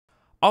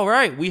All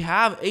right, we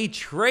have a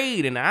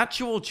trade, an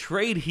actual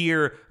trade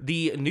here.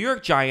 The New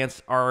York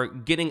Giants are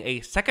getting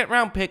a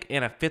second-round pick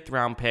and a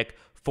fifth-round pick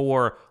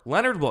for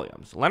Leonard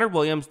Williams. Leonard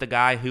Williams, the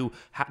guy who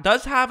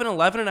does have an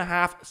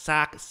 11.5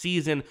 sack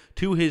season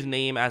to his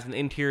name as an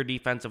interior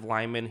defensive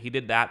lineman. He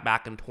did that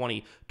back in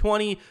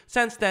 2020.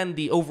 Since then,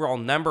 the overall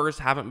numbers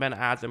haven't been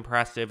as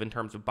impressive in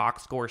terms of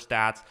box score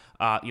stats.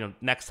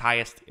 Next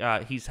highest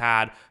he's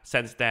had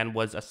since then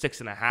was a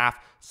 6.5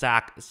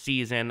 sack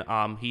season.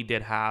 He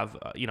did have,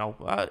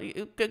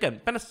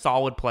 again, been a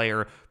solid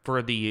player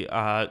for the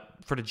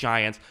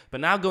Giants, but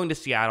now going to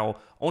Seattle,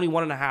 only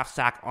 1.5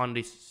 sack on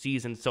the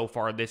season so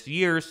far this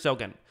year. So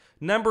again,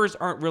 numbers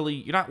aren't really,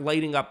 you're not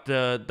lighting up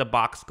the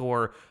box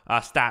score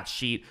stat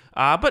sheet,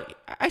 but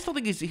I still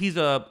think he's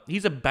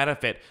a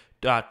benefit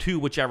to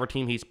whichever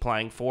team he's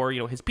playing for.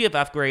 His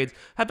PFF grades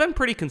have been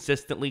pretty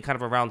consistently kind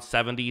of around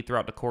 70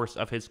 throughout the course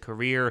of his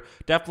career.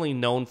 Definitely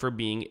known for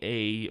being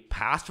a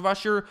pass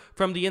rusher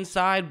from the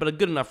inside, but a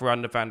good enough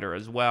run defender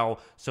as well.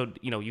 So,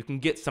 you can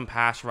get some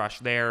pass rush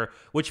there,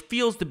 which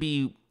feels to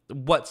be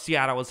what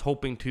Seattle is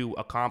hoping to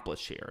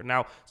accomplish here.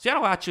 Now,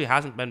 Seattle actually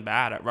hasn't been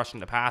bad at rushing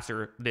the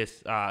passer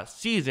this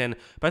season,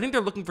 but I think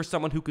they're looking for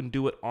someone who can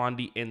do it on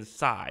the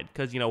inside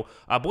because,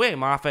 Boye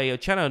Mafe,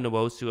 Uchenna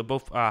Nwosu have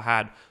both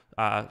had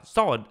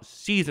solid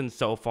seasons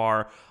so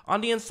far.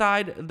 On the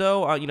inside,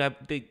 though,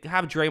 they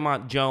have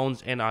Draymond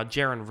Jones and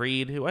Jaron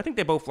Reed, who I think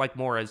they both like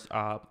more as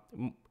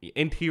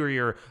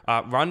interior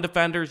run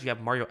defenders. You have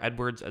Mario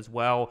Edwards as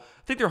well.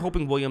 I think they're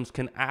hoping Williams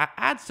can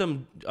add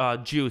some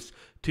juice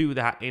to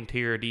that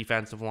interior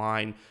defensive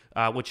line,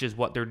 which is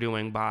what they're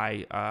doing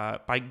by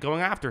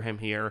going after him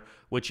here,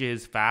 which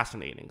is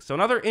fascinating. So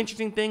another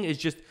interesting thing is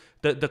just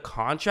the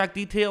contract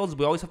details.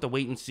 We always have to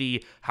wait and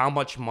see how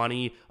much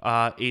money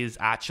is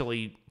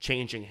actually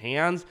changing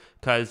hands,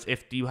 because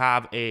if you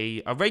have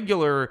a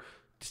regular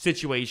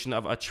situation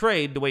of a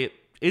trade, the way it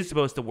is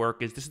supposed to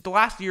work is this is the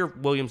last year of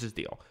Williams'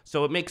 deal.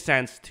 So it makes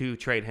sense to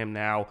trade him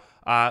now.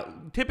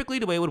 Typically,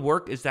 the way it would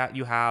work is that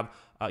you have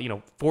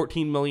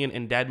 $14 million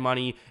in dead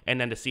money, and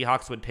then the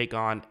Seahawks would take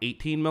on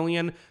 $18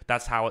 million.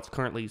 That's how it's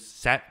currently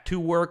set to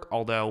work,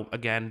 although,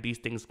 again, these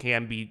things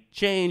can be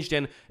changed,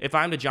 and if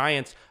I'm the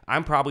Giants,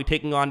 I'm probably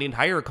taking on the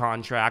entire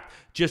contract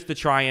just to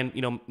try and,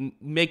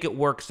 make it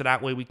work so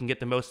that way we can get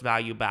the most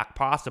value back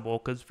possible,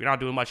 because if you're not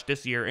doing much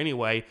this year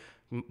anyway,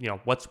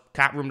 what's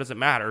cap room doesn't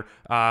matter.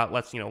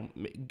 Let's,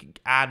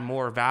 add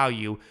more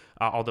value,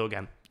 although,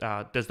 again,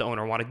 does the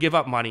owner want to give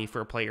up money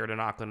for a player they're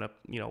not going to,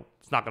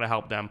 it's not going to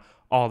help them?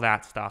 All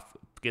that stuff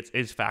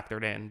is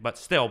factored in, but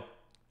still,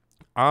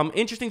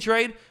 interesting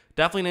trade.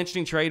 Definitely an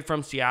interesting trade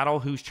from Seattle,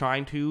 who's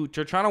trying to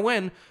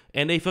win,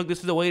 and they feel like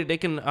this is a way that they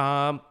can,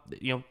 a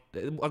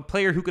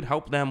player who could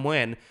help them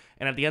win.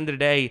 And at the end of the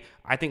day,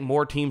 I think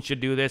more teams should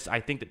do this. I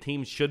think that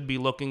teams should be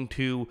looking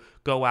to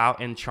go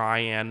out and try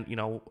and,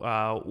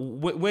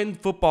 win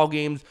football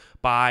games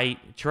by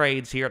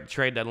trades here at the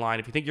trade deadline.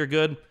 If you think you're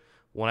good,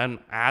 well, then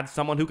add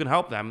someone who can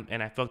help them.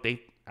 And I feel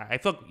like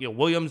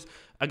Williams,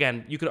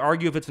 again, you could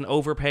argue if it's an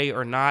overpay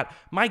or not.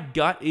 My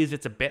gut is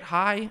it's a bit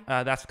high.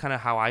 That's kind of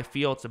how I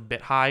feel. It's a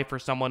bit high for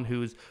someone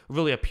who's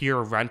really a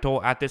pure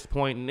rental at this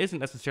point and isn't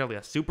necessarily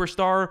a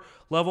superstar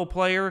level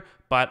player.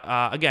 But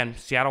again,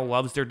 Seattle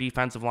loves their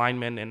defensive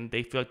linemen, and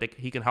they feel like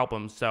he can help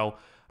them. So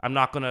I'm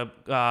not going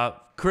to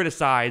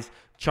criticize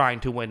trying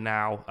to win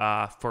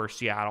now for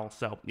Seattle.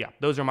 So yeah,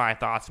 those are my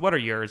thoughts. What are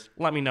yours?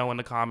 Let me know in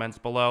the comments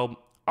below.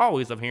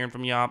 Always love hearing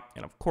from you.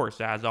 And of course,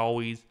 as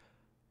always,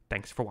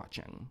 thanks for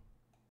watching.